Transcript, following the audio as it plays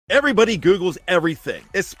Everybody Googles everything,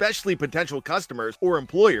 especially potential customers or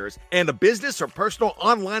employers, and a business or personal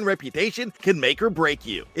online reputation can make or break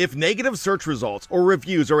you. If negative search results or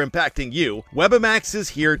reviews are impacting you, Webamax is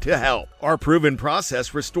here to help. Our proven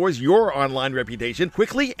process restores your online reputation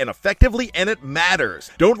quickly and effectively, and it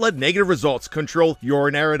matters. Don't let negative results control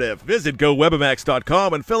your narrative. Visit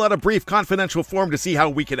GoWebamax.com and fill out a brief confidential form to see how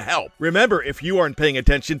we can help. Remember, if you aren't paying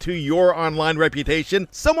attention to your online reputation,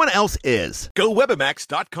 someone else is.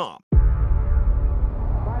 GoWebamax.com.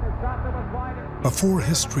 Before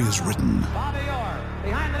history is written,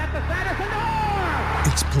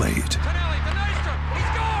 it's played.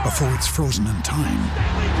 Before it's frozen in time,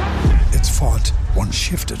 it's fought one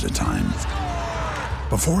shift at a time.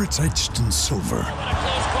 Before it's etched in silver,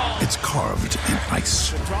 it's carved in ice.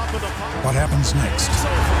 What happens next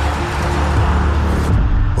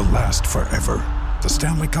will last forever. The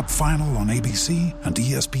Stanley Cup Final on ABC and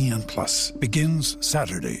ESPN Plus begins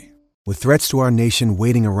Saturday. With threats to our nation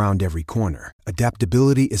waiting around every corner,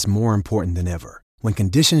 adaptability is more important than ever. When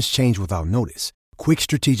conditions change without notice, quick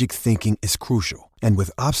strategic thinking is crucial. And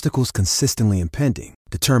with obstacles consistently impending,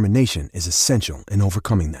 determination is essential in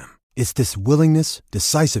overcoming them. It's this willingness,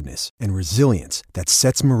 decisiveness, and resilience that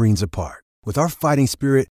sets Marines apart. With our fighting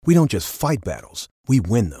spirit, we don't just fight battles, we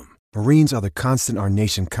win them. Marines are the constant our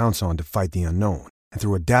nation counts on to fight the unknown. And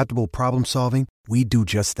through adaptable problem solving, we do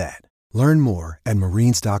just that. Learn more at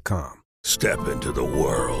Marines.com. Step into the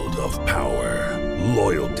world of power,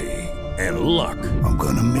 loyalty, and luck. I'm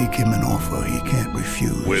gonna make him an offer he can't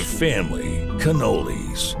refuse. With family,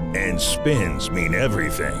 cannolis, and spins mean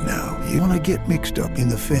everything. Now, you wanna get mixed up in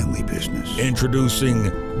the family business. Introducing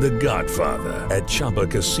The Godfather at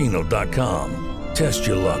ChumbaCasino.com. Test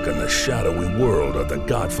your luck in the shadowy world of The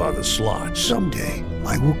Godfather slot. Someday,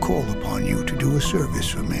 I will call upon you to do a service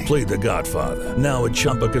for me. Play The Godfather, now at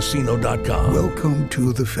ChumbaCasino.com. Welcome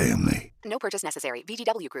to the family. No purchase necessary.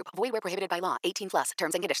 VGW Group. Void where prohibited by law. 18 plus.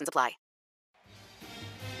 Terms and conditions apply.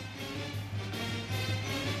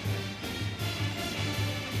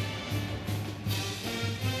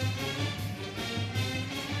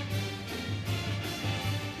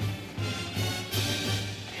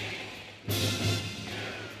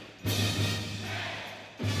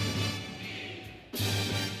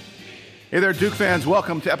 Hey there, Duke fans.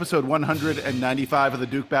 Welcome to episode 195 of the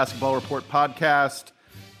Duke Basketball Report podcast.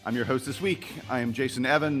 I'm your host this week. I am Jason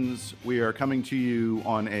Evans. We are coming to you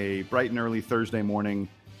on a bright and early Thursday morning.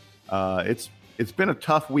 It's been a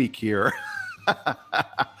tough week here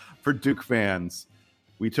for Duke fans.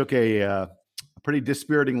 We took a pretty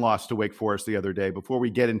dispiriting loss to Wake Forest the other day. Before we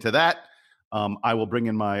get into that, I will bring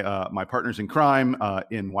in my partners in crime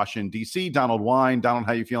in Washington, D.C., Donald Wine. Donald,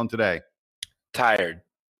 how you feeling today? Tired.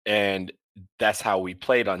 And that's how we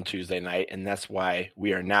played on Tuesday night, and that's why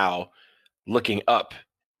we are now looking up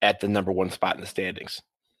at the number one spot in the standings.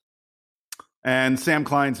 And Sam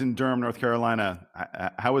Klein's in Durham, North Carolina.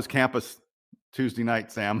 How was campus Tuesday night,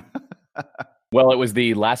 Sam? Well, it was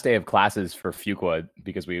the last day of classes for Fuqua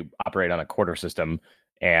because we operate on a quarter system,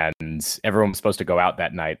 and everyone was supposed to go out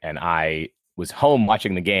that night, and I was home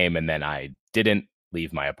watching the game, and then I didn't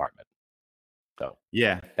leave my apartment. So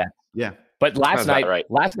yeah. But last night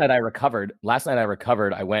I recovered.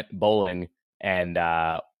 I went bowling, and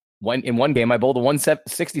in one game I bowled a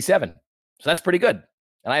 167. So that's pretty good.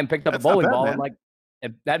 And I hadn't picked up a bowling ball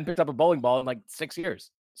in like 6 years.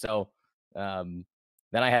 So then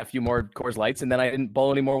I had a few more Coors Lights, and then I didn't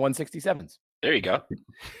bowl any more 167s. There you go.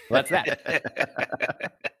 Well, that's that.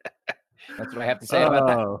 That's what I have to say about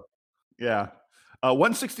that. Yeah.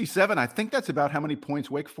 167, I think that's about how many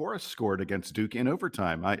points Wake Forest scored against Duke in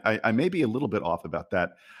overtime. I may be a little bit off about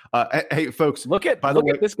that. Hey, folks. Look at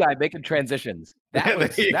this guy making transitions. That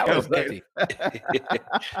was lucky.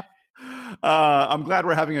 I'm glad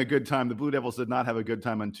we're having a good time. The Blue Devils did not have a good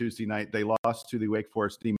time on Tuesday night. They lost to the Wake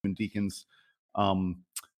Forest Demon Deacons. The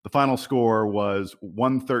final score was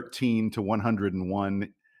 113 to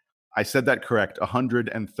 101. I said that correct,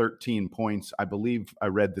 113 points. I believe I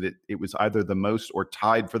read that it was either the most or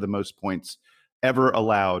tied for the most points ever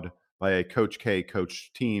allowed by a Coach K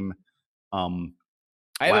coach team. I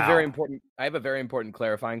have a very important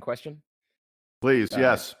clarifying question. Please,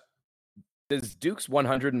 yes. Does Duke's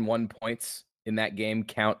 101 points in that game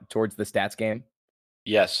count towards the stats game?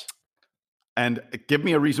 Yes. And give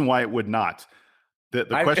me a reason why it would not. The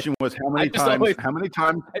question was how many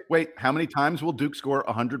times will Duke score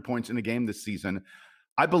 100 points in a game this season?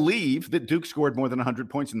 I believe that Duke scored more than 100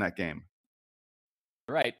 points in that game.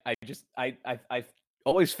 Right. I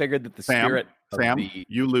always figured that the spirit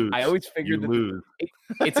you lose. I always figured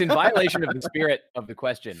it's in violation of the spirit of the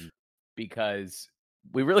question because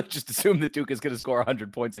we really just assume that Duke is going to score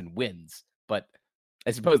 100 points and wins. But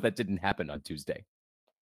I suppose that didn't happen on Tuesday.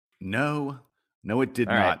 No, it did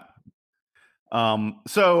not.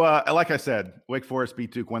 So like I said, Wake Forest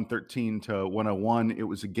beat Duke 113-101. It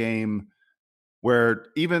was a game where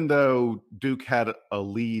even though Duke had a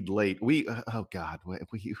lead late, we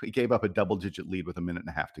gave up a double-digit lead with a minute and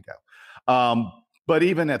a half to go. But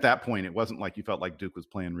even at that point, it wasn't like you felt like Duke was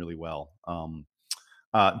playing really well.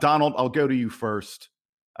 Donald, I'll go to you first.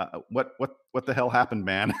 What the hell happened,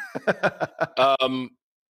 man? Well,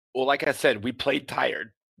 like I said, we played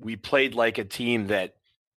tired. We played like a team that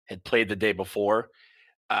had played the day before.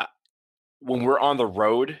 When we're on the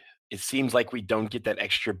road, it seems like we don't get that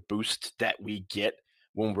extra boost that we get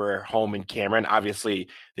when we're home in Cameron. Obviously,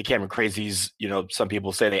 the Cameron Crazies, some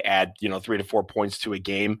people say they add, 3 to 4 points to a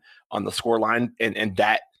game on the scoreline, and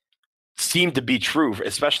that seemed to be true,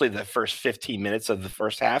 especially the first 15 minutes of the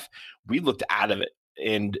first half. We looked out of it,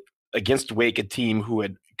 and against Wake, a team who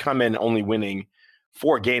had come in only winning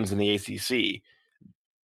 4 games in the ACC,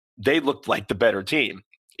 they looked like the better team.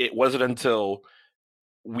 It wasn't until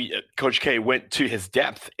Coach K went to his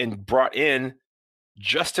depth and brought in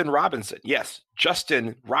Justin Robinson. Yes,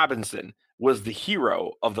 Justin Robinson was the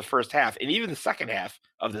hero of the first half and even the second half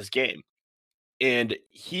of this game. And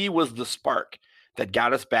he was the spark that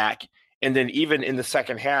got us back. And then even in the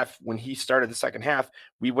second half, when he started the second half,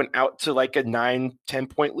 we went out to like a 9-10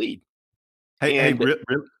 point lead.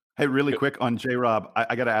 Really quick on J-Rob,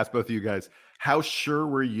 I got to ask both of you guys, how sure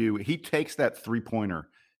were you? He takes that 3-pointer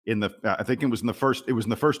in the, I think it was in the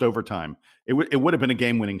first overtime. It would have been a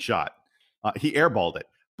game-winning shot. He airballed it,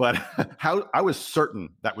 but I was certain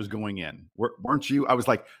that was going in. Weren't you? I was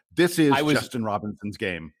like, this is Justin Robinson's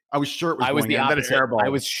game. I was sure it was going in. Then it airballed.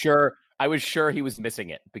 I was sure he was missing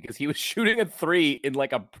it because he was shooting a 3 in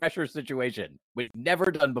like a pressure situation, which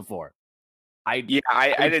never done before. I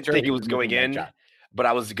didn't think it was going in, but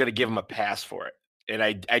I was going to give him a pass for it. And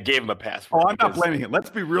I gave him a pass for it. I'm not blaming him. Let's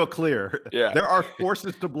be real clear. Yeah. There are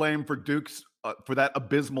forces to blame for Duke's for that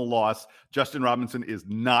abysmal loss. Justin Robinson is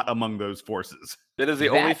not among those forces. That is the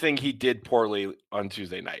only thing he did poorly on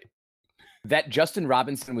Tuesday night. That Justin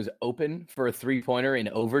Robinson was open for a 3-pointer in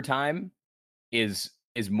overtime is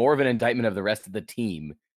more of an indictment of the rest of the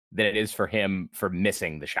team than it is for him for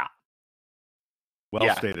missing the shot.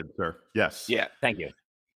 Well stated, sir. Yes. Yeah. Thank you.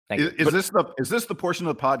 Is this the portion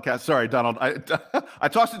of the podcast? Sorry, Donald. I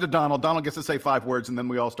tossed it to Donald. Donald gets to say 5 words, and then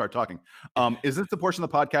we all start talking. Is this the portion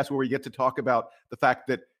of the podcast where we get to talk about the fact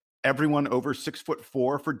that everyone over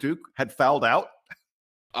 6'4" for Duke had fouled out?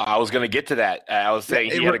 I was going to get to that. I was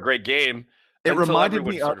saying he had a great game. It reminded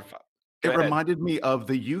me of. Reminded me of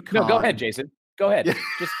the UConn. No, go ahead, Jason. Go ahead.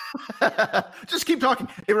 Just keep talking.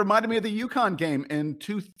 It reminded me of the UConn game in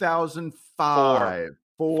 2005.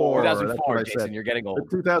 2004, Jason, you're getting old.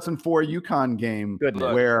 The 2004 UConn game. Look,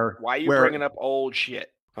 why are you bringing up old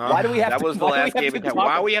shit? Huh? Why do we have that was the last game.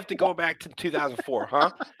 Why do we have to go back to 2004?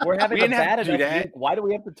 Huh? We're having a bad enough. Why do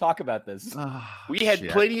we have to talk about this? We had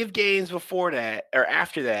plenty of games before that or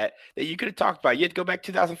after that you could have talked about. You had to go back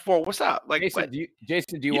 2004. What's up? Like, Jason, what? Do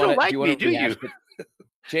you want to like me? Do you?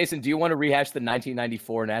 Jason, do you want to rehash the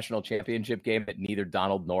 1994 national championship game that neither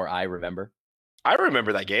Donald nor I remember? I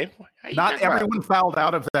remember that game. Not everyone fouled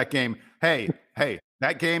out of that game. Hey,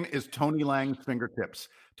 that game is Tony Lang's fingertips.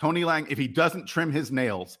 Tony Lang, if he doesn't trim his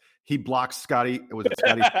nails, he blocks Scotty. It was a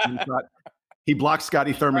Scotty Thurman shot. He blocks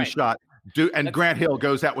Scotty Thurman's shot. Grant Hill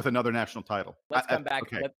goes out with another national title. Let's come back.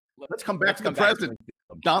 Okay. Let's come back to the present.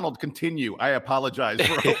 Donald, continue. I apologize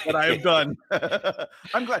for what I have done.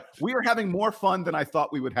 I'm glad we are having more fun than I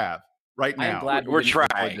thought we would have right now. I'm glad we're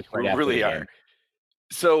trying. We really are.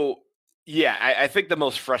 So, yeah, I think the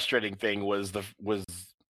most frustrating thing was the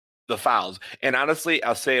fouls. And honestly,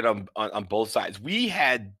 I'll say it on both sides. We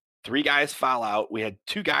had 3 guys foul out. We had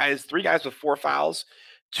 3 guys with 4 fouls,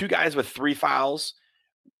 2 guys with 3 fouls.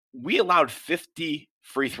 We allowed 50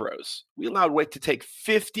 free throws. We allowed Wake to take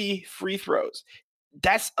 50 free throws.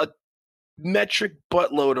 That's a metric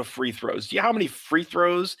buttload of free throws. Do you know how many free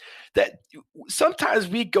throws that sometimes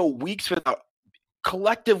we go weeks without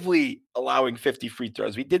collectively allowing 50 free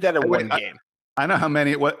throws? We did that in one game. I know how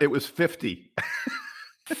many it was. It was 50.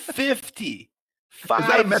 50. Is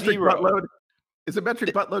that a metric buttload? Is a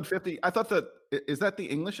metric buttload 50? I thought is that the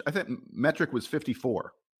English? I think metric was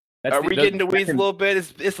 54. Are we getting to weeds a little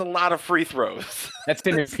bit? It's a lot of free throws. That's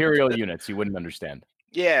in imperial units. You wouldn't understand.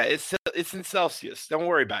 Yeah, it's in Celsius. Don't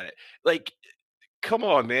worry about it. Like, come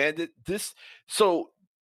on, man. So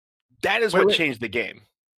that is what changed the game.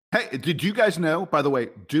 Hey, did you guys know, by the way,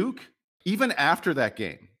 Duke, even after that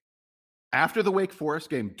game, after the Wake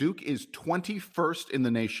Forest game, Duke is 21st in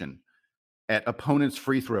the nation at opponents'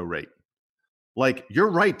 free throw rate. Like, you're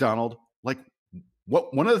right, Donald. Like,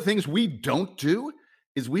 one of the things we don't do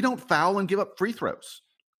is we don't foul and give up free throws.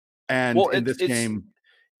 And in this game,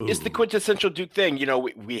 it's the quintessential Duke thing. You know,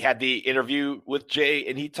 we had the interview with Jay,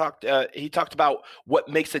 and he talked about what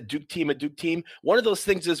makes a Duke team. One of those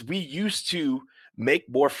things is we used to make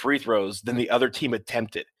more free throws than the other team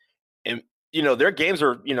attempted. And, you know, their games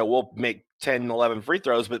are, you know, we'll make 10, 11 free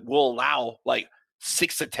throws, but we'll allow like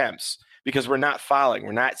 6 attempts because we're not fouling.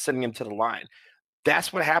 We're not sending them to the line.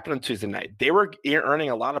 That's what happened on Tuesday night. They were earning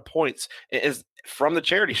a lot of points from the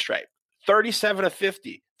charity stripe. 37 of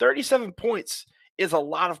 50. 37 points is a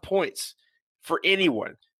lot of points for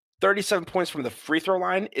anyone. 37 points from the free throw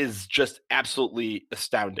line is just absolutely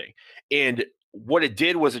astounding. And what it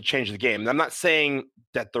did was it changed the game. And I'm not saying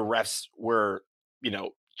that the refs were, you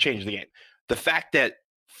know, changed the game. The fact that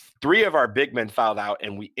 3 of our big men fouled out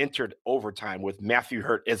and we entered overtime with Matthew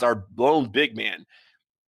Hurt as our lone big man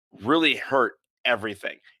really hurt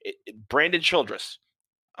everything. Brandon Childress,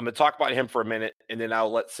 I'm going to talk about him for a minute, and then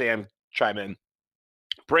I'll let Sam chime in.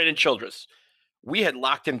 Brandon Childress, we had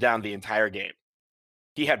locked him down the entire game.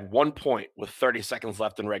 He had 1 point with 30 seconds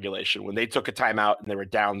left in regulation when they took a timeout and they were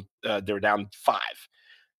down 5.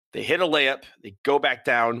 They hit a layup. They go back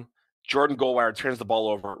down. Jordan Goldwire turns the ball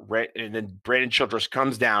over, and then Brandon Childress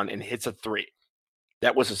comes down and hits a 3.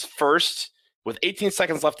 That was his first, with 18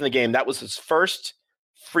 seconds left in the game, that was his first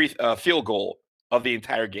field goal of the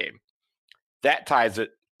entire game. That ties it.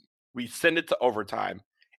 We send it to overtime.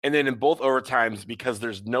 And then in both overtimes, because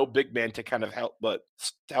there's no big man to kind of help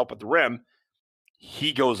at the rim,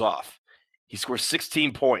 he goes off. He scores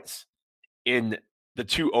 16 points in the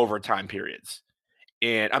 2 overtime periods.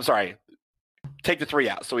 And I'm sorry, take the 3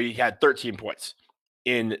 out. So he had 13 points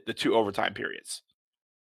in the 2 overtime periods.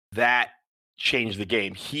 That changed the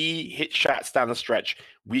game. He hit shots down the stretch.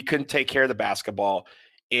 We couldn't take care of the basketball,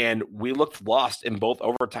 and we looked lost in both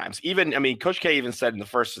overtimes. Even, I mean, Coach K even said in the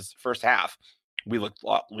first half, we looked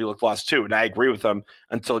lost too. And I agree with him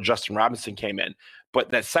until Justin Robinson came in. But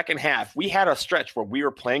that second half, we had a stretch where we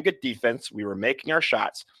were playing good defense. We were making our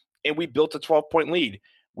shots, and we built a 12-point lead.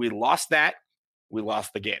 We lost that. We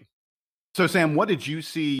lost the game. So, Sam, what did you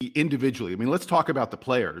see individually? I mean, let's talk about the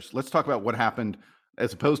players. Let's talk about what happened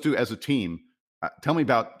as opposed to as a team. Tell me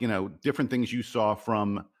about, you know, different things you saw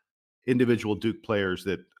from individual Duke players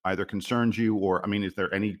that either concerned you or, I mean, is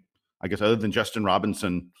there any, I guess, other than Justin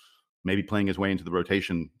Robinson maybe playing his way into the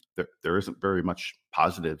rotation, there isn't very much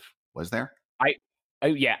positive, was there?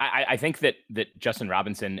 I think that Justin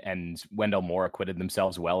Robinson and Wendell Moore acquitted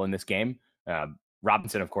themselves well in this game.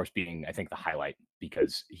 Robinson, of course, being, I think, the highlight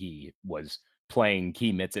because he was playing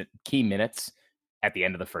key minutes at the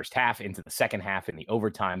end of the first half, into the second half, in the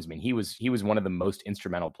overtimes. I mean, he was one of the most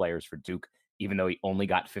instrumental players for Duke. Even though he only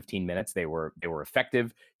got 15 minutes, they were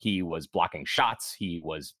effective. He was blocking shots. He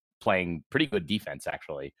was playing pretty good defense,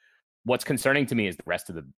 actually. What's concerning to me is the rest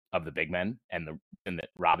of the big men, and the reason that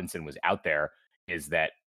Robinson was out there is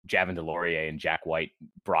that Javin DeLaurier and Jack White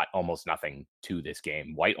brought almost nothing to this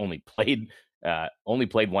game. White only played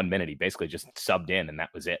 1 minute. He basically just subbed in, and that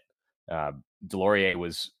was it. DeLaurier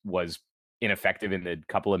was ineffective in the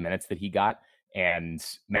couple of minutes that he got, and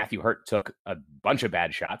Matthew Hurt took a bunch of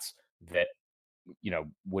bad shots that, you know,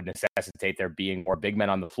 would necessitate there being more big men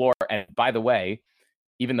on the floor. And by the way,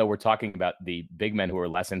 even though we're talking about the big men who are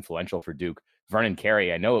less influential for Duke, Vernon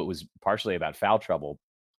Carey, I know it was partially about foul trouble,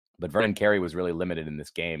 but Vernon Carey was really limited in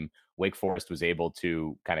this game. Wake Forest was able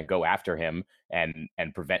to kind of go after him and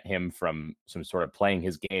prevent him from some sort of playing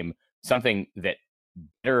his game, something that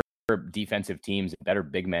better defensive teams, better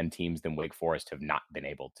big men teams than Wake Forest have not been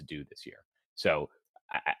able to do this year. So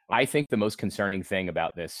I think the most concerning thing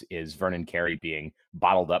about this is Vernon Carey being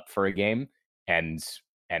bottled up for a game and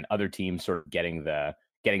other teams sort of getting the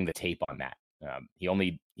tape on that.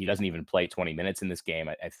 He doesn't even play 20 minutes in this game.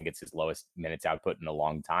 I think it's his lowest minutes output in a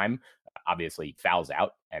long time. Obviously, he fouls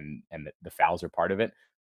out, and the fouls are part of it.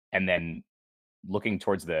 And then looking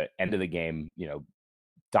towards the end of the game, you know,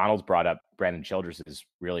 Donald's brought up Brandon Childress's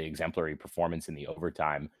really exemplary performance in the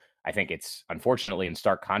overtime. I think it's unfortunately in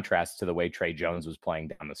stark contrast to the way Trey Jones was playing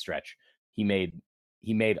down the stretch. He made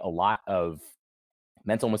a lot of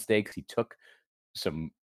mental mistakes. He took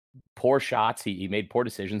some poor shots. He made poor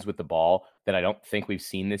decisions with the ball that I don't think we've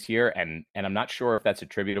seen this year. And I'm not sure if that's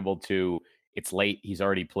attributable to it's late. He's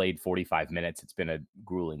already played 45 minutes. It's been a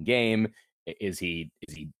grueling game. Is he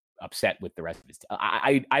upset with the rest of his team?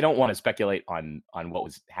 I don't want to speculate on what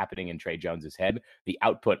was happening in Trey Jones's head. The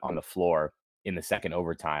output on the floor in the second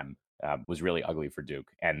overtime was really ugly for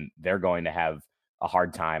Duke, and they're going to have a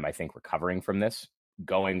hard time, I think, recovering from this.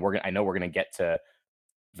 I know we're going to get to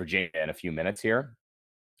Virginia in a few minutes here.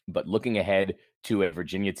 But looking ahead to a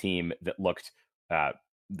Virginia team that looked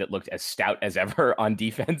as stout as ever on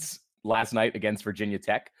defense last night against Virginia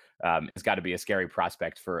Tech, it's got to be a scary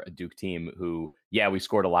prospect for a Duke team who, we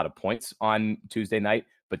scored a lot of points on Tuesday night,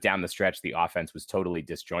 but down the stretch, the offense was totally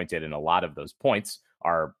disjointed. And a lot of those points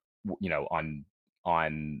are,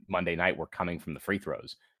 on Monday night were coming from the free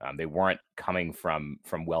throws. They weren't coming from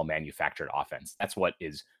well-manufactured offense. That's what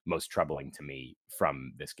is most troubling to me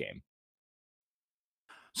from this game.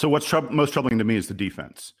 So what's most troubling to me is the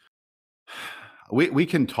defense. We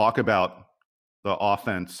can talk about the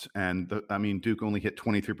offense, and Duke only hit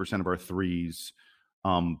 23% of our threes.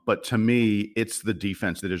 But to me, it's the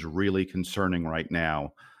defense that is really concerning right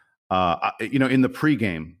now. In the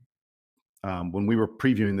pregame, when we were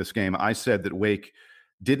previewing this game, I said that Wake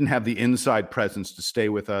didn't have the inside presence to stay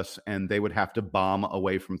with us, and they would have to bomb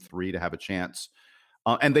away from three to have a chance.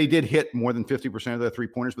 And they did hit more than 50% of their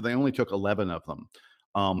three-pointers, but they only took 11 of them.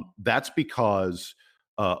 That's because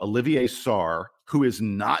Olivier Sarr, who is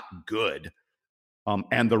not good,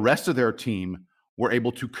 and the rest of their team were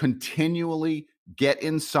able to continually get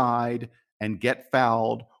inside and get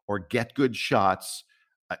fouled or get good shots.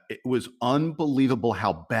 It was unbelievable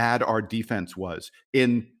how bad our defense was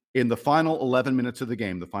in the final 11 minutes of the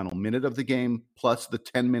game, the final minute of the game, plus the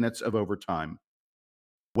 10 minutes of overtime.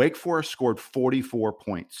 Wake Forest scored 44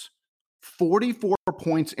 points. 44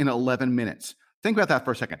 points in 11 minutes. Think about that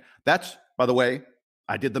for a second. That's, by the way,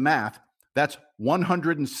 I did the math. That's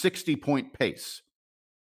 160-point pace.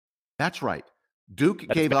 That's right. Duke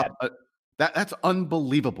gave up. That's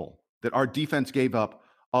unbelievable that our defense gave up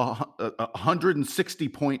a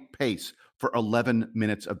 160-point pace for 11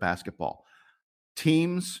 minutes of basketball.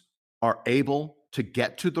 Teams are able to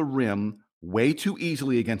get to the rim way too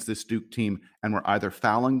easily against this Duke team, and we're either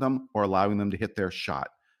fouling them or allowing them to hit their shot.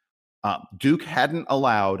 Duke hadn't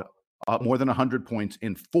allowed more than 100 points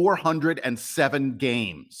in 407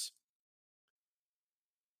 games.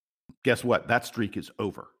 Guess what? That streak is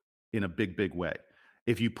over in a big, big way.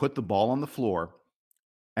 If you put the ball on the floor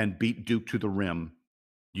and beat Duke to the rim,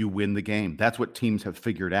 you win the game. That's what teams have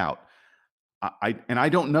figured out. I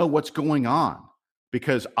don't know what's going on,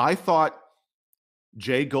 because I thought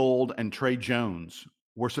Jay Gold and Trey Jones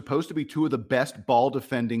were supposed to be two of the best ball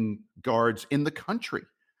defending guards in the country.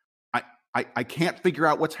 I can't figure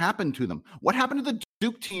out what's happened to them. What happened to the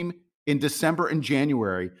Duke team in December and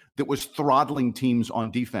January that was throttling teams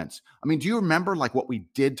on defense? Do you remember what we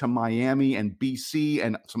did to Miami and BC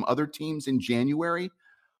and some other teams in January?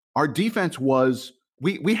 Our defense was,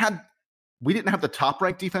 we didn't have the top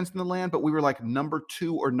ranked defense in the land, but we were number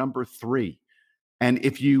 2 or number 3. And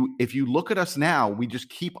if you look at us now, we just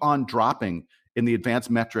keep on dropping in the advanced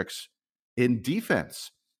metrics in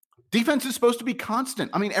defense. Defense is supposed to be constant.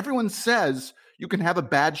 Everyone says you can have a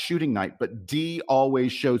bad shooting night, but D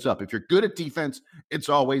always shows up. If you're good at defense, it's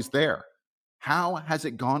always there. How has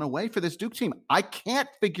it gone away for this Duke team? I can't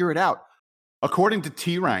figure it out. According to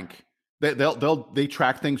T-Rank, they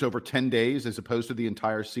track things over 10 days as opposed to the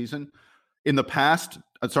entire season. In the past,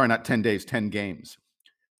 not 10 days, 10 games.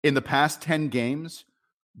 In the past 10 games,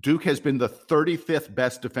 Duke has been the 35th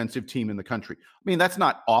best defensive team in the country. That's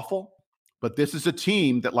not awful, but this is a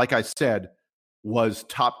team that, like I said, was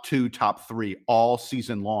top 2, top 3 all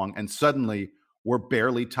season long, and suddenly we're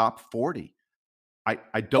barely top 40.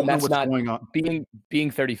 I don't know what's going on. Being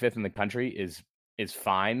 35th in the country is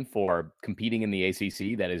fine for competing in the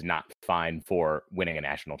ACC. That is not fine for winning a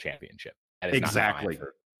national championship. That is exactly. Not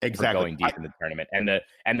fine for going deep in the tournament.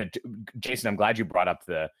 And Jason, I'm glad you brought up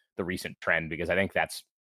the recent trend, because I think that's,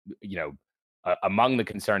 among the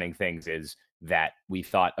concerning things is that we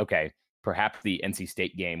thought, okay, perhaps the NC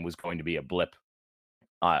State game was going to be a blip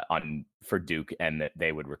for Duke, and that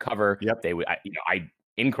they would recover. Yep. They would. I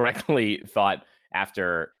incorrectly thought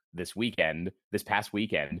after this past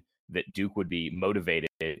weekend, that Duke would be motivated,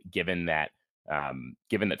 given that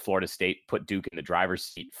Florida State put Duke in the driver's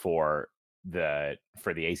seat for the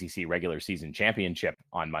ACC regular season championship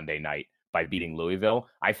on Monday night by beating Louisville.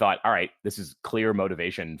 I thought, all right, this is clear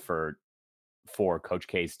motivation for Coach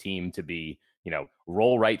K's team to be,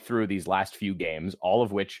 roll right through these last few games, all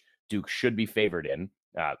of which Duke should be favored in,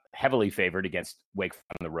 heavily favored against Wake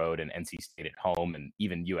on the road and NC State at home, and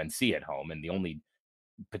even UNC at home, and the only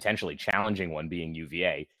potentially challenging one being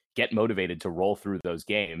UVA. Get motivated to roll through those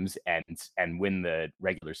games and win the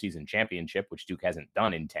regular season championship, which Duke hasn't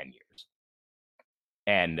done in 10 years.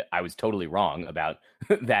 And I was totally wrong about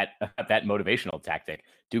that motivational tactic.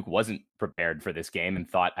 Duke wasn't prepared for this game and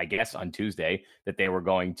thought, I guess, on Tuesday that they were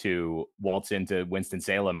going to waltz into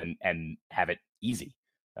Winston-Salem and have it easy,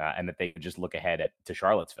 and that they could just look ahead to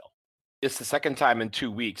Charlottesville. it's the second time in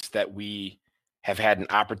 2 weeks that we have had an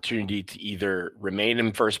opportunity to either remain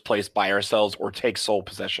in first place by ourselves or take sole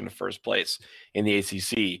possession of first place in the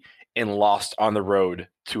ACC and lost on the road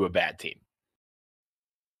to a bad team.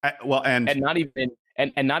 And not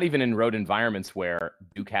even in road environments where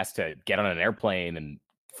Duke has to get on an airplane and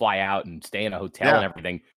fly out and stay in a hotel and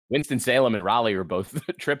everything. Winston-Salem and Raleigh are both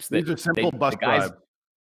trips that these are simple bus drives.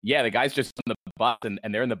 Yeah, the guys just on the bus and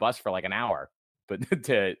they're in the bus for like an hour, but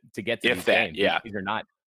to get to these games, these are not.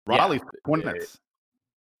 Raleigh's 20 minutes.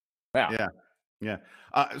 Yeah.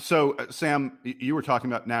 So Sam, you were talking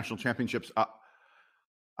about national championships.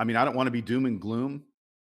 I mean, I don't want to be doom and gloom.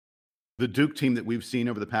 The Duke team that we've seen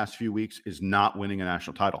over the past few weeks is not winning a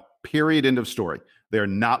national title. Period. End of story. They're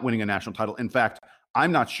not winning a national title. In fact,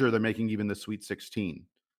 I'm not sure they're making even the Sweet 16.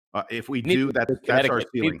 If we do, that's our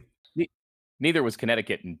ceiling. Neither was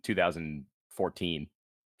Connecticut in 2014.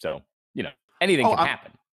 So, anything can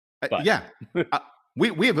happen. But.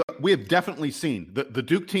 We have definitely seen the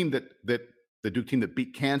Duke team the Duke team that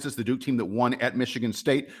beat Kansas, the Duke team that won at Michigan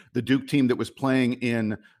State, the Duke team that was playing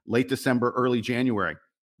in late December, early January.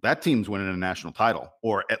 That team's winning a national title,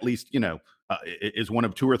 or at least, is one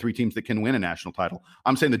of 2 or 3 teams that can win a national title.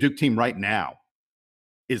 I'm saying the Duke team right now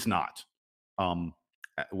is not.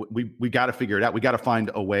 We got to figure it out. We got to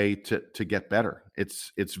find a way to get better.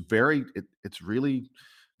 It's really,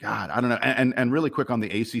 God, I don't know. And really quick on the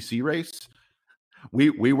ACC race, we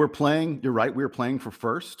were playing. You're right. We were playing for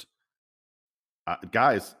first.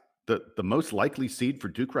 Guys, the most likely seed for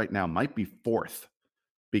Duke right now might be 4th,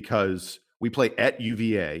 because we play at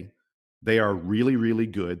UVA. They are really, really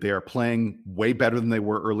good. They are playing way better than they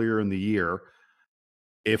were earlier in the year.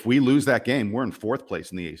 If we lose that game, we're in 4th place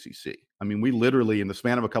in the ACC. I mean, we literally, in the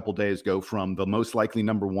span of a couple of days, go from the most likely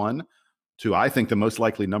number 1 to, I think, the most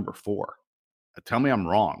likely number 4. Tell me I'm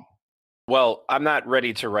wrong. Well, I'm not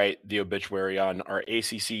ready to write the obituary on our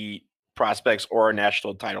ACC prospects or our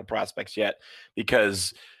national title prospects yet,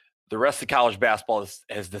 because the rest of college basketball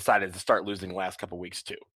has decided to start losing the last couple of weeks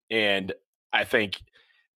too. And I think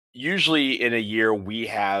usually in a year we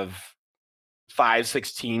have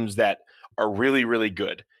 5-6 teams that are really, really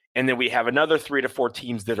good. And then we have another 3 to 4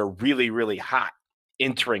 teams that are really, really hot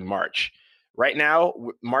entering March. Right now,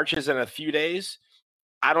 March is in a few days.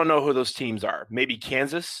 I don't know who those teams are. Maybe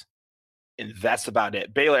Kansas, and that's about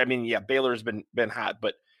it. Baylor, Baylor's been hot,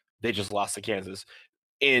 but they just lost to Kansas.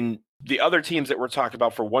 And the other teams that we're talking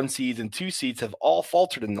about for 1 seeds and 2 seeds have all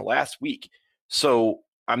faltered in the last week. So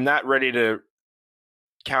I'm not ready to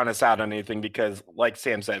count us out on anything, because like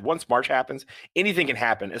Sam said, once March happens, anything can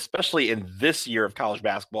happen, especially in this year of college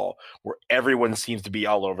basketball where everyone seems to be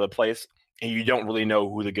all over the place and you don't really know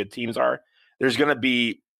who the good teams are. There's going to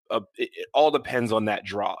be it all depends on that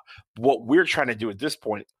draw. What we're trying to do at this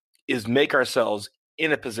point is make ourselves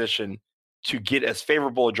in a position to get as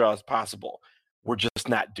favorable a draw as possible. We're just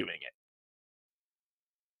not doing it.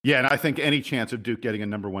 Yeah, and I think any chance of Duke getting a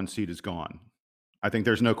number 1 seed is gone. I think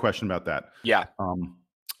there's no question about that. Yeah.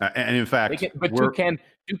 And in fact, Duke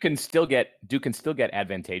can still get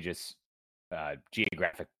advantageous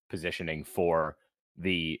geographic positioning for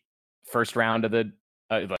the first round of the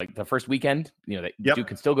first weekend. Duke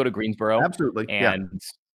can still go to Greensboro. Absolutely.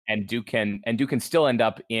 And Duke can still end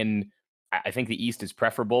up in. I think the East is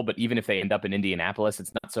preferable, but even if they end up in Indianapolis,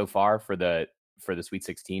 it's not so far for the Sweet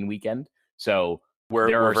 16 weekend. So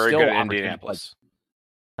we're very good in Indianapolis.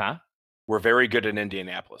 We're very good in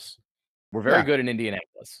Indianapolis. We're very good in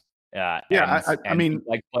Indianapolis. I mean,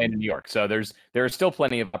 like playing in New York. So there are still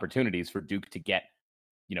plenty of opportunities for Duke to get,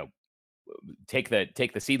 take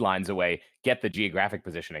the seed lines away, get the geographic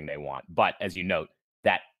positioning they want. But as you note,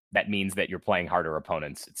 that means that you're playing harder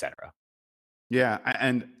opponents, etc. Yeah,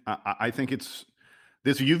 and I think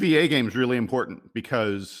this UVA game is really important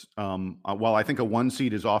because while I think a 1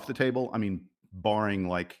 seed is off the table, I mean, barring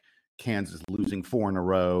like Kansas losing 4 in a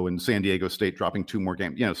row and San Diego State dropping 2 more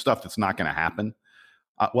games, stuff that's not going to happen.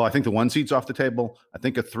 Well, I think the 1 seed's off the table. I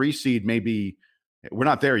think a 3 seed maybe we're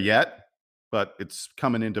not there yet, but it's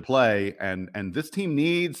coming into play. And this team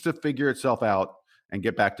needs to figure itself out and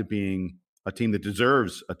get back to being a team that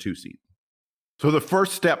deserves a 2 seed. So the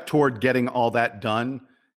first step toward getting all that done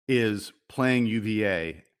is playing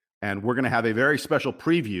UVA. And we're going to have a very special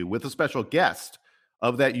preview with a special guest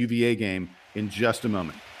of that UVA game in just a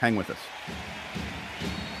moment. Hang with us.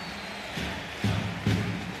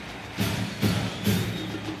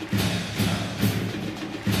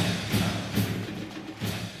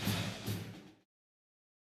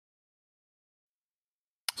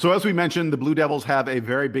 So as we mentioned, the Blue Devils have a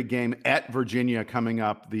very big game at Virginia coming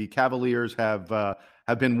up. The Cavaliers have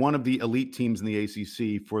have been one of the elite teams in the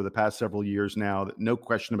ACC for the past several years now. No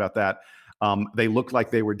question about that. They looked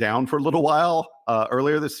like they were down for a little while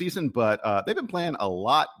earlier this season, but they've been playing a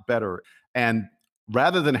lot better. And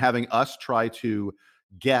rather than having us try to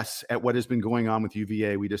guess at what has been going on with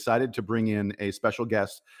UVA, we decided to bring in a special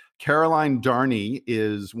guest. Caroline Darney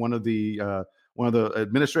is one of the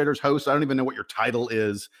administrators, hosts. I don't even know what your title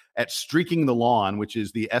is at Streaking the Lawn, which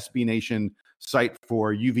is the SB Nation site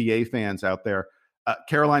for UVA fans out there.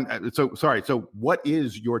 Caroline, so what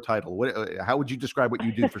is your title? How would you describe what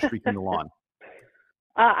you do for Streaking the Lawn?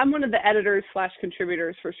 I'm one of the editors /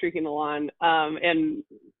 contributors for Streaking the Lawn. And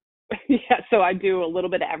yeah, so I do a little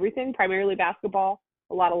bit of everything, primarily basketball,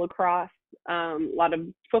 a lot of lacrosse, a lot of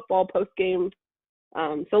football post-game.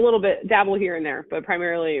 So a little bit dabble here and there, but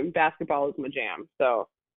primarily basketball is my jam. So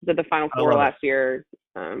did the Final Four last year.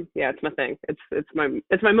 Yeah, it's my thing.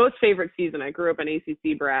 It's my most favorite season. I grew up an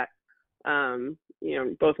ACC brat.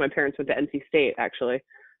 Both my parents went to NC State actually,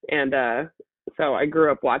 and so I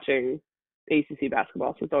grew up watching ACC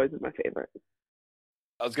basketball. So it's always been my favorite.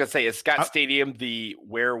 I was gonna say, is Scott Stadium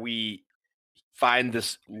where we find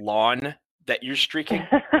this lawn that you're streaking?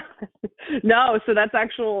 No, so that's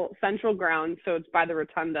actual central ground. So it's by the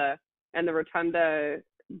rotunda, and the rotunda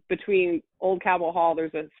between Old Cabell Hall,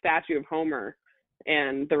 there's a statue of Homer,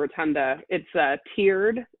 and the rotunda, it's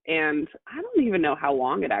tiered, and I don't even know how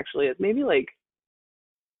long it actually is. Maybe like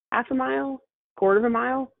half a mile, quarter of a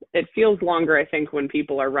mile. It feels longer, I think, when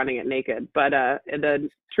people are running it naked. But the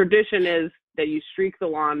tradition is that you streak the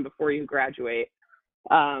lawn before you graduate,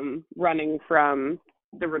 running from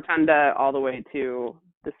the rotunda all the way to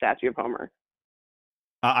the statue of Homer.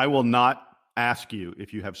 I will not ask you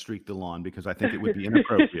if you have streaked the lawn because I think it would be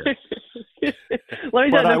inappropriate. Let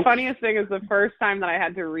me tell you, the funniest thing is the first time that I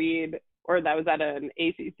had to read, or that was at an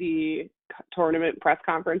ACC tournament press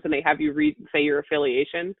conference, and they have you say your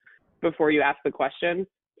affiliation before you ask the question.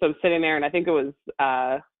 So I'm sitting there, and I think it was,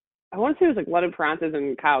 I want to say it was like Leonard Parantes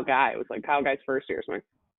and Kyle Guy. It was like Kyle Guy's first year or something.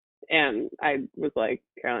 And I was like,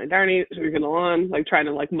 Caroline Darney, streaking the lawn, like trying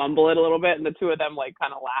to like mumble it a little bit. And the two of them like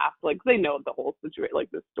kind of laughed. Like they know the whole situation,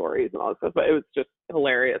 like the stories and all this stuff, but it was just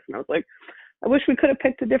hilarious. And I was like, I wish we could have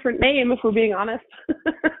picked a different name if we're being honest.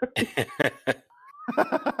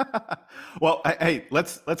 Well, hey,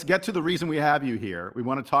 let's get to the reason we have you here. We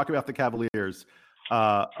want to talk about the Cavaliers.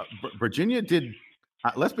 Virginia did,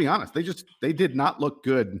 let's be honest, they did not look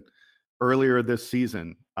good earlier this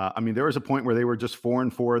season. There was a point where they were just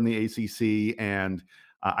 4-4 in the ACC, and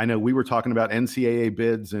I know we were talking about NCAA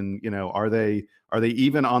bids, and are they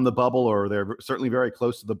even on the bubble, or they're certainly very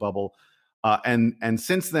close to the bubble. And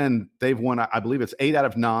since then they've won, I believe it's 8 out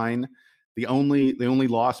of 9. The only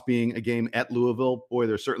loss being a game at Louisville. Boy,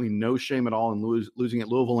 there's certainly no shame at all in losing at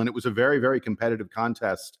Louisville, and it was a very, very competitive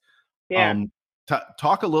contest. Yeah.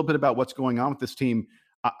 Talk a little bit about what's going on with this team.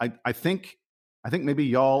 I think maybe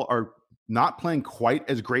y'all are not playing quite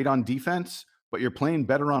as great on defense, but you're playing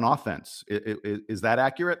better on offense. Is that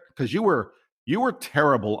accurate? Because you were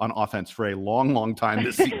terrible on offense for a long, long time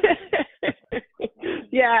this season.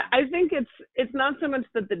 Yeah, I think it's not so much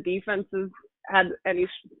that the defenses had any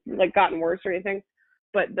gotten worse or anything,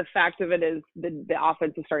 but the fact of it is the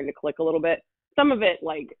offense is starting to click a little bit. Some of it,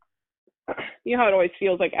 like, you know how it always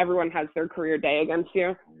feels like everyone has their career day against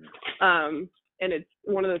you. And it's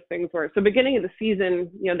one of those things where, so beginning of the season,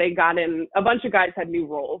 they got in, a bunch of guys had new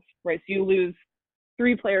roles, right? So you lose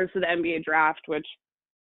 3 players to the NBA draft, which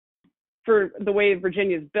for the way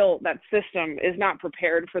Virginia's built, that system is not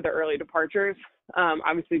prepared for the early departures.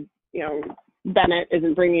 Obviously, Bennett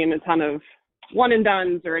isn't bringing in a ton of one and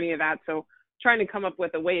dones or any of that. So trying to come up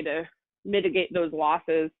with a way to mitigate those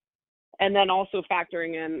losses. And then also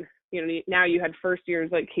factoring in, now you had first years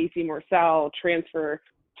like Casey Morsell, transfer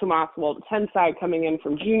Tomas Wolde-Tensai coming in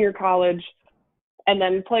from junior college, and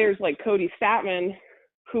then players like Cody Statman,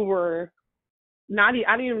 who were not,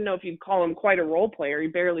 I don't even know if you'd call him quite a role player. He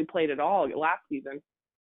barely played at all last season,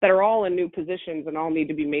 that are all in new positions and all need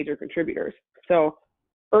to be major contributors. So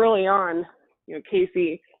early on,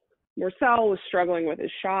 Casey Morsell was struggling with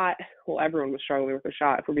his shot. Well, everyone was struggling with their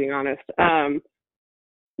shot, if we're being honest.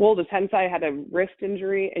 Wolde-Tensai had a wrist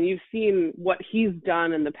injury, and you've seen what he's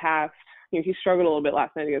done in the past. He struggled a little bit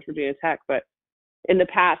last night against Virginia Tech, but in the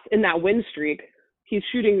past, in that win streak, he's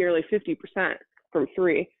shooting nearly 50% from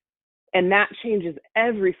 3. And that changes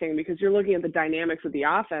everything because you're looking at the dynamics of the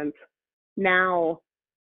offense. Now,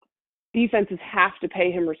 defenses have to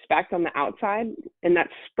pay him respect on the outside, and that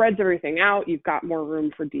spreads everything out. You've got more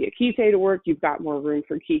room for Diakite to work. You've got more room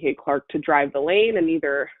for Kihei Clark to drive the lane and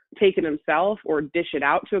either take it himself or dish it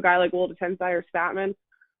out to a guy like Wolde-Tensai or Statman.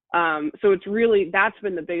 So it's really, that's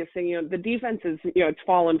been the biggest thing. The defense is, it's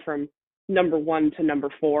fallen from number 1 to number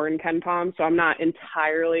 4 in KenPom. So I'm not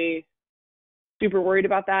entirely super worried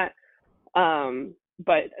about that.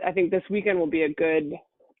 But I think this weekend will be a good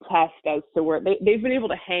test as to where they've been able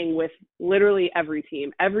to hang with literally every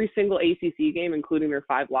team, every single ACC game, including their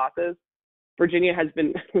 5 losses. Virginia has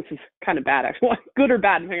been, this is kind of bad actually, good or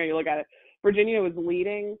bad depending on how you look at it. Virginia was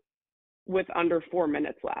leading with under 4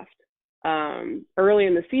 minutes left. Early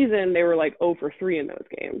in the season, they were like 0 for 3 in those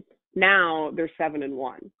games. Now they're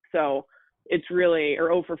 7-1. So it's really, or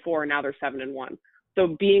 0 for 4, and now they're 7-1.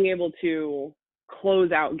 So being able to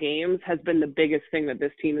close out games has been the biggest thing that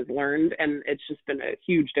this team has learned, and it's just been a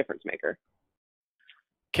huge difference maker.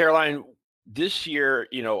 Caroline, this year,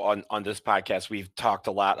 on this podcast, we've talked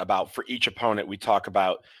a lot about, for each opponent, we talk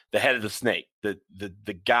about the head of the snake, the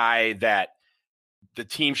guy that the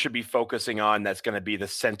team should be focusing on, that's going to be the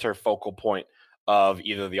center focal point of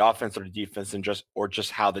either the offense or the defense, and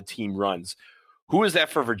just how the team runs. Who is that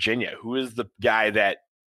for Virginia? Who is the guy that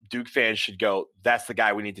Duke fans should go, that's the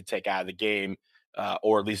guy we need to take out of the game,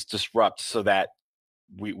 or at least disrupt, so that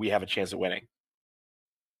we have a chance at winning?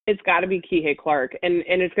 It's got to be Kihei Clark, and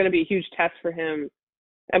it's going to be a huge test for him.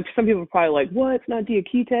 And some people are probably like, what? It's not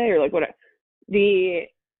Diakite, or like what?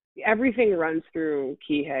 Everything runs through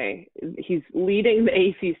Kihei. He's leading the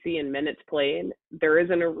ACC in minutes played. There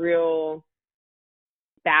isn't a real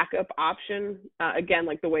backup option. Again,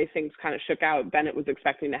 like the way things kind of shook out, Bennett was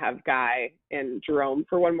expecting to have Guy and Jerome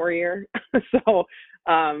for one more year. So,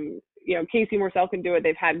 Casey Morsell can do it.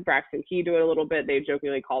 They've had Braxton Key do it a little bit. They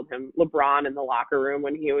jokingly called him LeBron in the locker room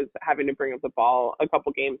when he was having to bring up the ball a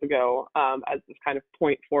couple games ago, as this kind of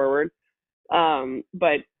point forward.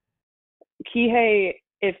 But Kihei,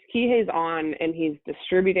 if Kihei's on and he's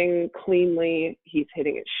distributing cleanly, he's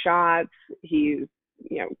hitting his shots, he's,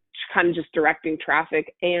 kind of just directing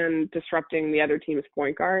traffic and disrupting the other team's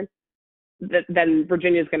point guard, then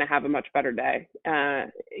Virginia's going to have a much better day.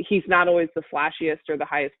 He's not always the flashiest or the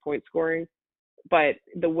highest point scoring, but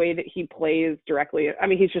the way that he plays directly,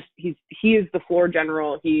 he is the floor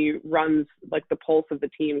general. He runs, like, the pulse of the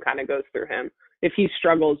team kind of goes through him. If he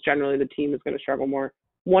struggles, generally the team is going to struggle more.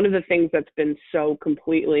 One of the things that's been so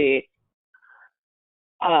completely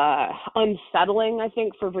unsettling, I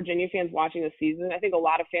think, for Virginia fans watching this season, I think a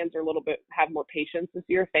lot of fans are have more patience this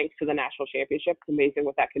year thanks to the national championship. It's amazing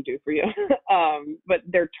what that can do for you. But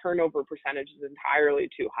their turnover percentage is entirely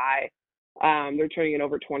too high. They're turning it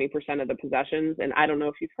over 20% of the possessions, and I don't know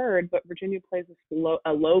if you've heard, but Virginia plays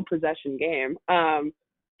a low possession game.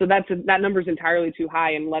 So that number is entirely too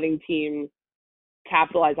high, and letting teams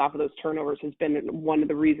capitalize off of those turnovers has been one of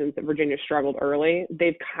the reasons that Virginia struggled early.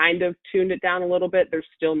 They've kind of tuned it down a little bit. There's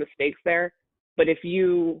still mistakes there, but if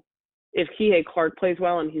Kihei Clark plays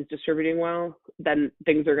well and he's distributing well, then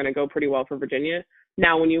things are going to go pretty well for Virginia.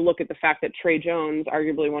 Now, when you look at the fact that Trey Jones,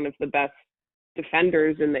 arguably one of the best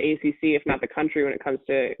defenders in the ACC, if not the country, when it comes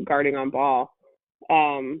to guarding on ball,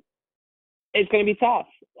 it's going to be tough.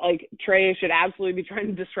 Like, Trey should absolutely be trying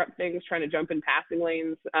to disrupt things, trying to jump in passing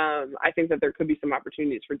lanes. I think that there could be some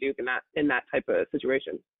opportunities for Duke in that type of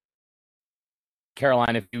situation.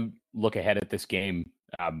 Caroline, if you look ahead at this game,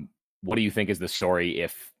 what do you think is the story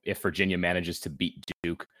if Virginia manages to beat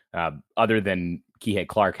Duke, other than Kihei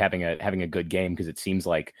Clark having a good game? Because it seems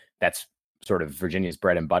like that's sort of Virginia's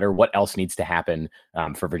bread and butter. What else needs to happen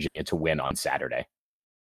for Virginia to win on Saturday?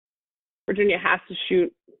 Virginia has to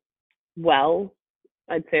shoot well.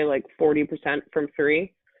 I'd say like 40% from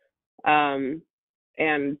 3.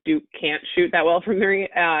 And Duke can't shoot that well from 3.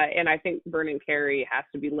 And I think Vernon Carey has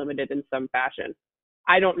to be limited in some fashion.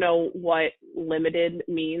 I don't know what limited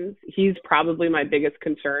means. He's probably my biggest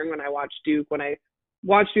concern when I watch Duke. When I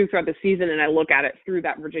watch Duke throughout the season and I look at it through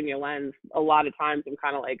that Virginia lens, a lot of times I'm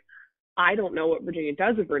kind of like, I don't know what Virginia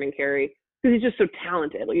does with Vernon Carey, because he's just so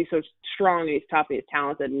talented. Like, he's so strong and he's tough and he's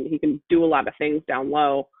talented and he can do a lot of things down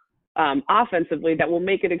low. Offensively, that will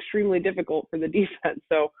make it extremely difficult for the defense.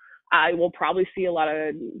 So I will probably see a lot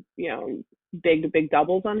of, big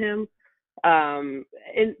doubles on him. And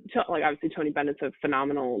obviously Tony Bennett's a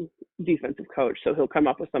phenomenal defensive coach, so he'll come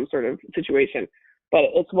up with some sort of situation. But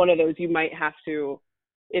it's one of those, you might have to,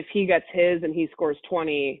 if he gets his and he scores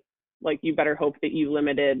 20, like, you better hope that you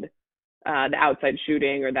limited the outside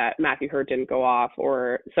shooting, or that Matthew Hurt didn't go off,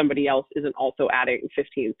 or somebody else isn't also adding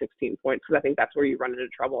 15, 16 points, because I think that's where you run into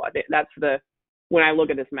trouble. I think when I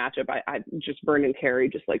look at this matchup, I just Vernon Carey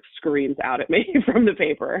just like screams out at me from the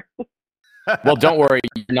paper. Well, don't worry.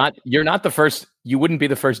 You're not the first. You wouldn't be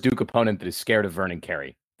the first Duke opponent that is scared of Vernon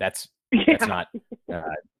Carey. That's not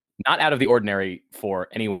out of the ordinary for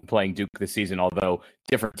anyone playing Duke this season, although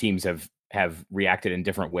different teams have have reacted in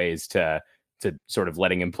different ways to sort of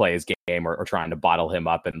letting him play his game or trying to bottle him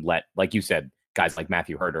up and let, like you said, guys like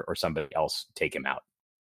Matthew Hurt or somebody else take him out.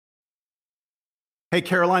 Hey,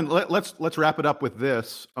 Caroline, let's wrap it up with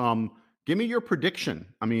this. Give me your prediction.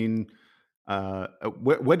 I mean,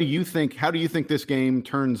 what do you think? How do you think this game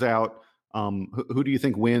turns out? Who do you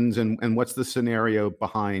think wins, and what's the scenario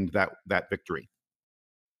behind that victory?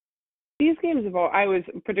 These games have all,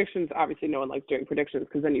 predictions, obviously no one likes doing predictions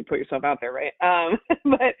because then you put yourself out there, right?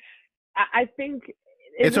 But I think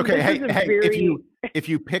it's okay. Hey, if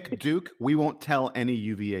you pick Duke, we won't tell any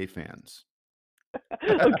UVA fans.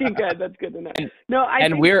 Okay, good. That's good to know.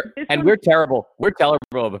 We're terrible. We're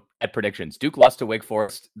terrible at predictions. Duke lost to Wake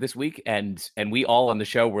Forest this week, and we all on the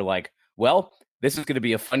show were like, well, this is going to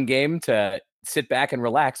be a fun game to sit back and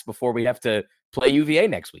relax before we have to play UVA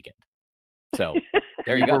next weekend. So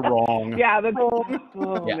there you go. We're wrong. Yeah, that's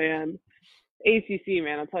man. ACC,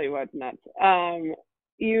 man, I'll tell you what's nuts.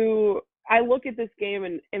 I look at this game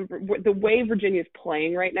and the way Virginia's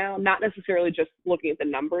playing right now, not necessarily just looking at the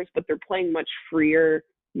numbers, but they're playing much freer,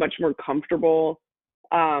 much more comfortable.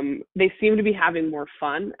 They seem to be having more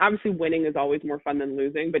fun. Obviously, winning is always more fun than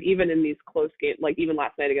losing, but even in these close games, like even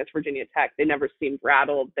last night against Virginia Tech, they never seemed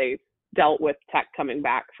rattled. They dealt with Tech coming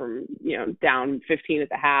back from, down 15 at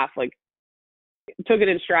the half, like took it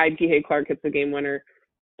in stride. Kihei Clark hits the game winner.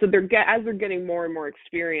 So as they're getting more and more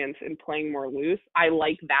experience and playing more loose, I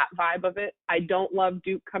like that vibe of it. I don't love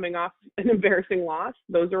Duke coming off an embarrassing loss.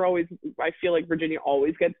 Those are always, I feel like Virginia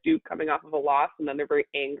always gets Duke coming off of a loss, and then they're very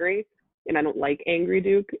angry, and I don't like angry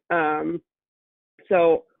Duke.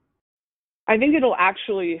 So I think it'll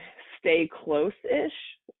actually stay close-ish.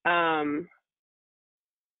 But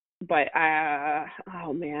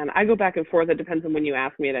oh man, I go back and forth. It depends on when you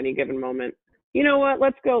ask me at any given moment. You know what?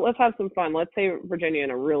 Let's go. Let's have some fun. Let's say Virginia in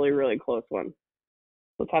a really, really close one.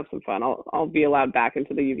 Let's have some fun. I'll be allowed back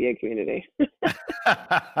into the UVA community.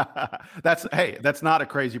 That's not a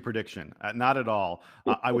crazy prediction. Not at all.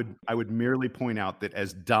 I would merely point out that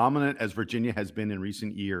as dominant as Virginia has been in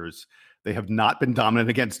recent years, they have not been dominant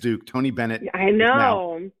against Duke. Tony Bennett. I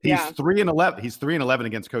know. He's 3-11. He's 3-11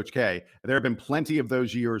 against Coach K. There have been plenty of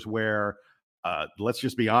those years where, let's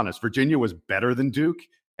just be honest, Virginia was better than Duke,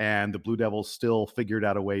 and the Blue Devils still figured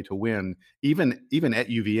out a way to win, even at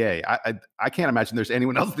UVA. I can't imagine there's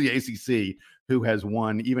anyone else in the ACC who has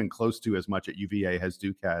won even close to as much at UVA as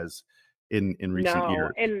Duke has in recent years.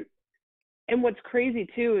 And what's crazy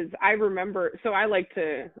too is I remember. So I like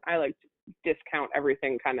to discount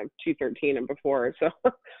everything kind of 2013 and before. So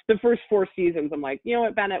the first 4 seasons, I'm like, you know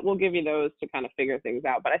what, Bennett, we'll give you those to kind of figure things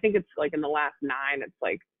out. But I think it's like in the last 9, it's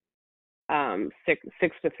like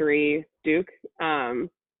 6-3 Duke.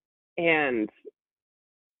 And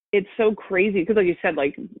it's so crazy because, like you said,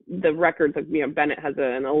 like the records, like Bennett has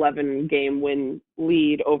an 11-game win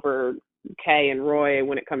lead over Kay and Roy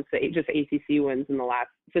when it comes to just ACC wins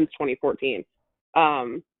since 2014.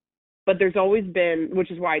 But there's always been, which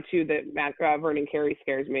is why too that Vernon Carey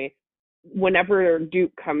scares me. Whenever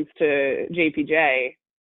Duke comes to JPJ,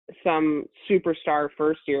 some superstar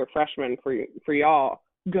first-year freshman for y'all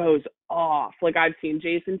goes off. Like I've seen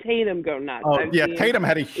Jason Tatum go nuts. Tatum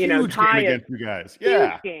had a huge game against you guys.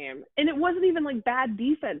 Yeah, huge game, and it wasn't even like bad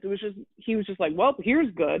defense. It was just he was just like, well,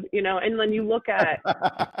 here's good, And then you look at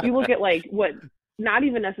like what not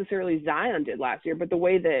even necessarily Zion did last year, but the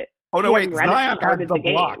way that Zion started the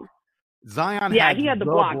block. Game. Zion, he had the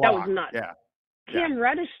block. That was nuts. Yeah. Cam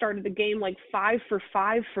Reddish started the game like 5 for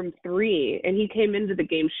 5 from 3, and he came into the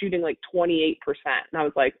game shooting like 28%. And I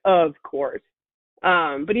was like, of course.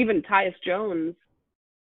 But even Tyus Jones,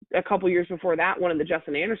 a couple years before that, one of the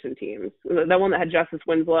Justin Anderson teams, the one that had Justice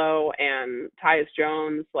Winslow and Tyus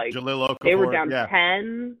Jones, like Jahlil Okafor, they were down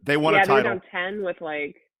 10. They won a title. They were down 10 with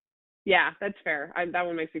like, that's fair. That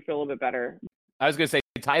one makes me feel a little bit better. I was going to say,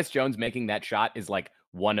 Tyus Jones making that shot is like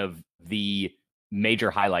one of the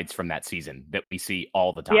major highlights from that season that we see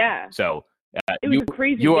all the time. Yeah. So it was a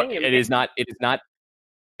crazy game. It is not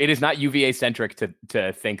UVA centric to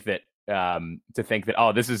think that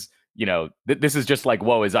this is this is just like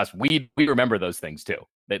woe is us. We remember those things too.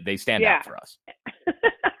 That they stand out for us.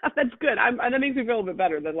 That's good. That makes me feel a little bit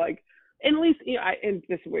better than like, at least in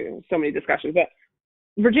this way, so many discussions, but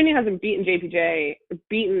Virginia hasn't beaten Duke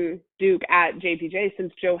at JPJ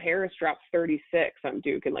since Joe Harris dropped 36 on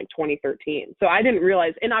Duke in like 2013. So I didn't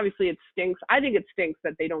realize, and obviously it stinks. I think it stinks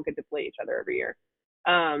that they don't get to play each other every year,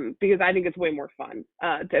 because I think it's way more fun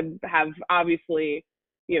to have obviously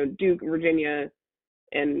Duke, Virginia,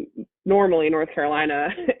 and normally North Carolina,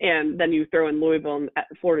 and then you throw in Louisville and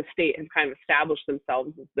Florida State have kind of established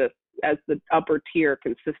themselves as the upper tier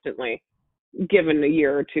consistently. given a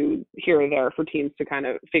year or two here or there for teams to kind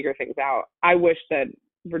of figure things out. I wish that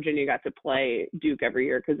Virginia got to play Duke every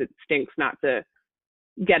year because it stinks not to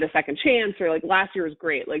get a second chance. Or like last year was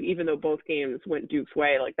great. Like even though both games went Duke's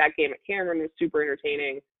way, like that game at Cameron was super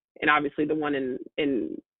entertaining. And obviously the one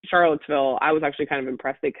in Charlottesville, I was actually kind of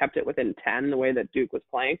impressed they kept it within 10 the way that Duke was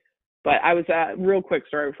playing. But I was real quick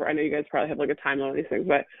story before, I know you guys probably have like a time limit on these things,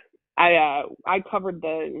 but I covered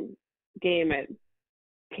the game at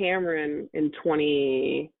Cameron in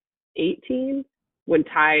 2018 when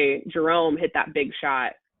Ty Jerome hit that big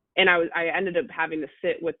shot. And I ended up having to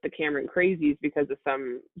sit with the Cameron Crazies because of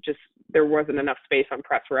there wasn't enough space on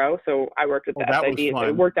press row. So I worked at the SID. So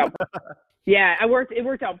it worked out. Yeah, it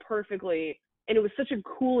worked out perfectly. And it was such a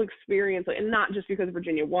cool experience. And not just because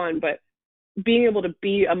Virginia won, but being able to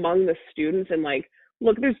be among the students and like,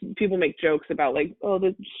 look, there's people make jokes about like, oh,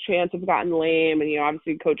 the chants have gotten lame. And,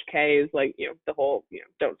 obviously Coach K is like, the whole,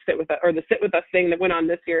 don't sit with us, or the sit with us thing that went on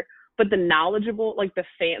this year. But the knowledgeable, like the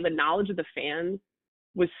knowledge of the fans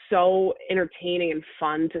was so entertaining and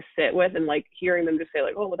fun to sit with, and like hearing them just say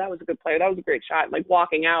like, oh, well, that was a good play, that was a great shot. And like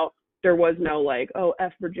walking out, there was no like, oh,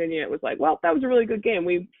 F Virginia. It was like, well, that was a really good game.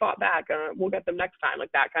 We fought back. We'll get them next time,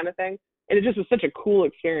 like that kind of thing. And it just was such a cool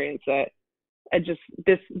experience that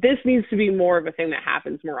this needs to be more of a thing that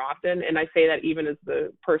happens more often. And I say that even as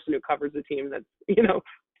the person who covers a team that's,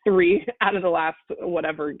 3 out of the last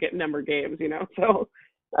whatever number games, so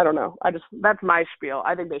I don't know. That's my spiel.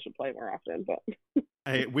 I think they should play more often, but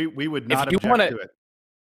hey, we would not object to it.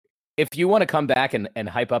 If you want to come back and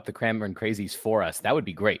hype up the Cameron Crazies for us, that would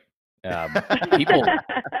be great. People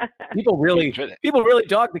really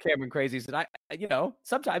dog the Cameron Crazies, and I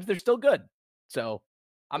sometimes they're still good. So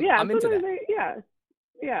I'm into that.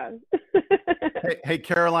 Yeah. hey,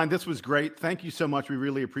 Caroline, this was great. Thank you so much. We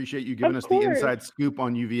really appreciate you giving us the inside scoop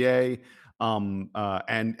on UVA.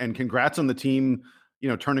 And congrats on the team,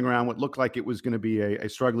 turning around what looked like it was going to be a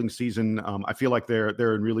struggling season. I feel like they're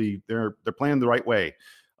playing the right way.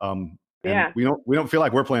 And we don't feel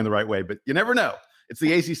like we're playing the right way, but you never know. It's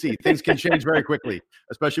the ACC. Things can change very quickly,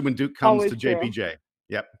 especially when Duke comes to JPJ.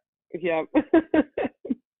 Yep.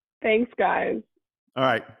 Thanks, guys. All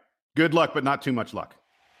right. Good luck, but not too much luck.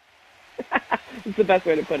 It's the best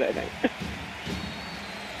way to put it, I think.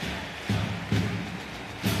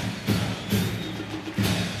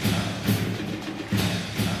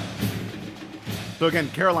 So again,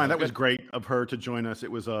 Caroline, that was great of her to join us.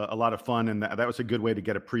 It was a lot of fun, and that was a good way to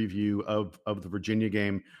get a preview of the Virginia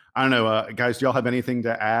game. I don't know, guys, do y'all have anything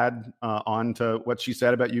to add on to what she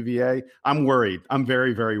said about UVA? I'm worried. I'm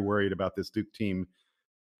very, very worried about this Duke team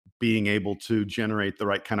being able to generate the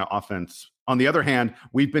right kind of offense. On the other hand,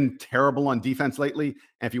 we've been terrible on defense lately,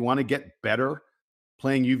 and if you want to get better,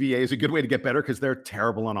 playing UVA is a good way to get better because they're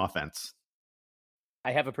terrible on offense.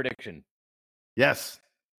 I have a prediction. Yes.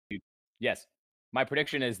 My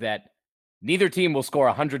prediction is that neither team will score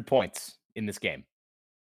 100 points in this game.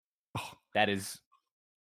 That is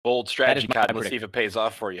bold strategy, Cotton. Let's see if it pays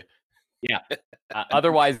off for you. Yeah.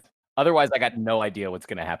 Otherwise, I got no idea what's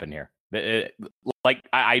going to happen here. I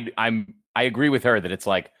agree with her that it's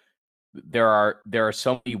like there are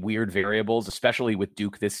so many weird variables, especially with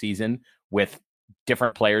Duke this season, with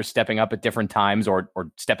different players stepping up at different times or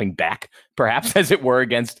stepping back, perhaps, as it were,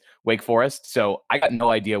 against Wake Forest. So I got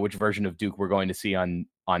no idea which version of Duke we're going to see on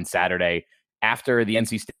Saturday. After the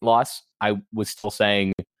NC State loss, I was still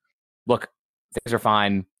saying, look, things are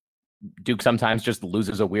fine. Duke sometimes just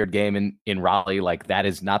loses a weird game in Raleigh. Like, that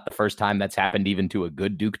is not the first time that's happened even to a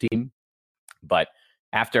good Duke team. But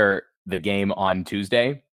after the game on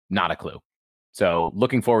Tuesday, not a clue. So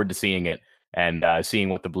looking forward to seeing it and seeing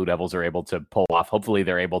what the Blue Devils are able to pull off. Hopefully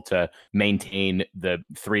they're able to maintain the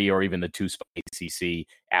 3 or even the 2 spot ACC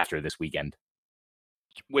after this weekend.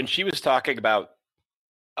 When she was talking about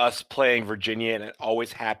us playing Virginia, and it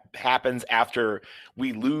always happens after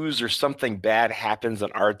we lose or something bad happens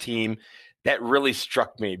on our team, that really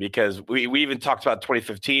struck me because we even talked about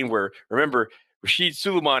 2015 where, remember, Rashid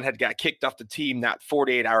Suleiman had got kicked off the team not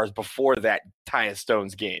 48 hours before that Tyus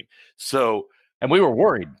Stones game. So, and we were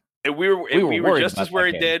worried. And we were just as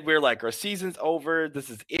worried. Did we were like, our season's over.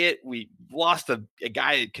 This is it. We lost a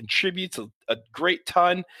guy that contributes a great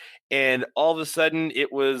ton, and all of a sudden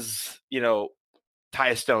it was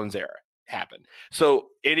Tyus Stone's era happened. So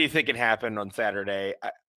anything can happen on Saturday.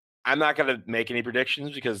 I'm not going to make any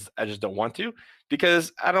predictions because I just don't want to,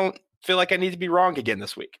 because I don't feel like I need to be wrong again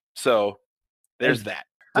this week. So there's that.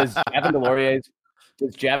 Does Javon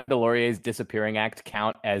DeLaurier's disappearing act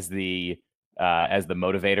count as the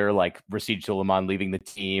motivator, like Rashid Suleiman leaving the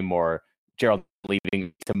team or Gerald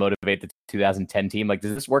leaving to motivate the 2010 team? Like,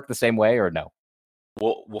 does this work the same way or no?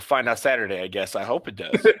 We'll find out Saturday, I guess. I hope it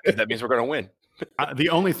does, because that means we're going to win. The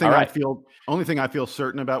only thing I feel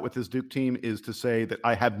certain about with this Duke team is to say that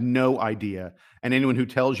I have no idea, and anyone who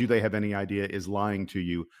tells you they have any idea is lying to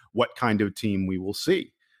you, what kind of team we will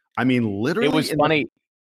see. I mean, literally, it was funny.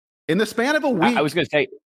 In the span of a week. I was going to say.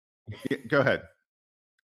 Go ahead.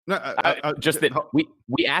 No,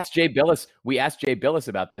 we asked Jay Billis. We asked Jay Billis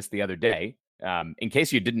about this the other day. In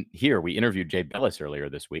case you didn't hear, we interviewed Jay Billis earlier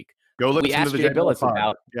this week. Go listen we asked to the Jay Billis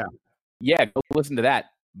about. Yeah. Go listen to that.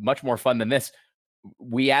 Much more fun than this.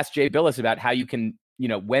 We asked Jay Billis about how you can,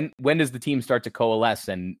 when does the team start to coalesce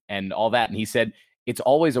and all that, and he said it's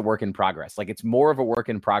always a work in progress. Like, it's more of a work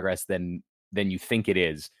in progress than you think it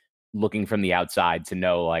is. Looking from the outside to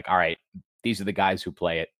know, like, all right, these are the guys who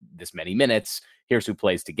play at this many minutes. Here's who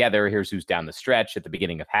plays together. Here's who's down the stretch at the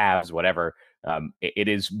beginning of halves, whatever. It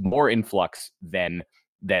is more influx than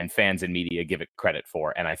fans and media give it credit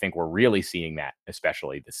for. And I think we're really seeing that,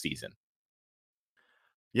 especially this season.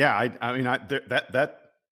 Yeah, I mean,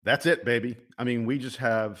 that's it, baby. I mean, we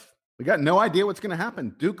got no idea what's going to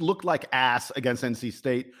happen. Duke looked like ass against NC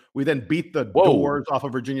State. We then beat the doors off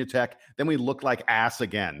of Virginia Tech. Then we look like ass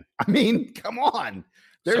again. I mean, come on.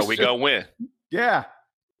 So we go win. Yeah.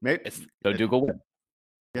 So Duke will win.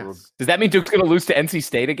 Yes. Does that mean Duke's going to lose to NC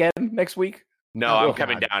State again next week? No, I'm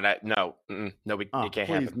coming down. No, it can't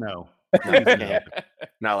happen. No. It can't happen.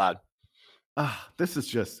 Not allowed. This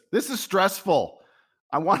is stressful.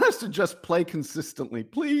 I want us to just play consistently,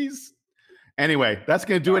 please. Anyway, that's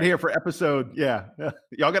going to do it here for episode. Yeah.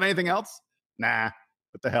 Y'all got anything else? Nah.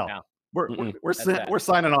 What the hell? No. We're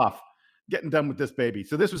signing off. Getting done with this baby.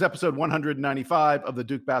 So this was episode 195 of the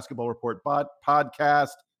Duke Basketball Report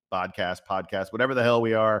podcast, whatever the hell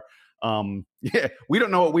we are. We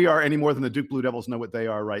don't know what we are any more than the Duke Blue Devils know what they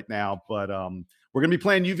are right now. But we're going to be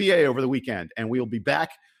playing UVA over the weekend, and we'll be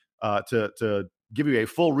back to give you a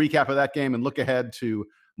full recap of that game and look ahead to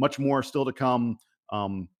much more still to come.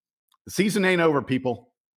 The season ain't over, people.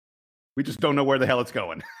 We just don't know where the hell it's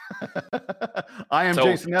going. I am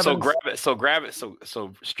Jason Evans. So grab it. So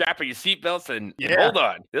strap in your seatbelts and hold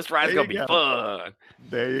on. This ride's going to be fun.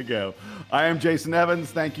 There you go. I am Jason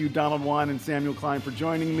Evans. Thank you, Donald Wine and Samuel Klein, for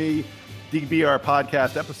joining me. DBR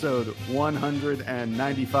Podcast, episode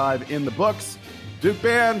 195 in the books. Duke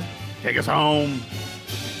Band, take us home.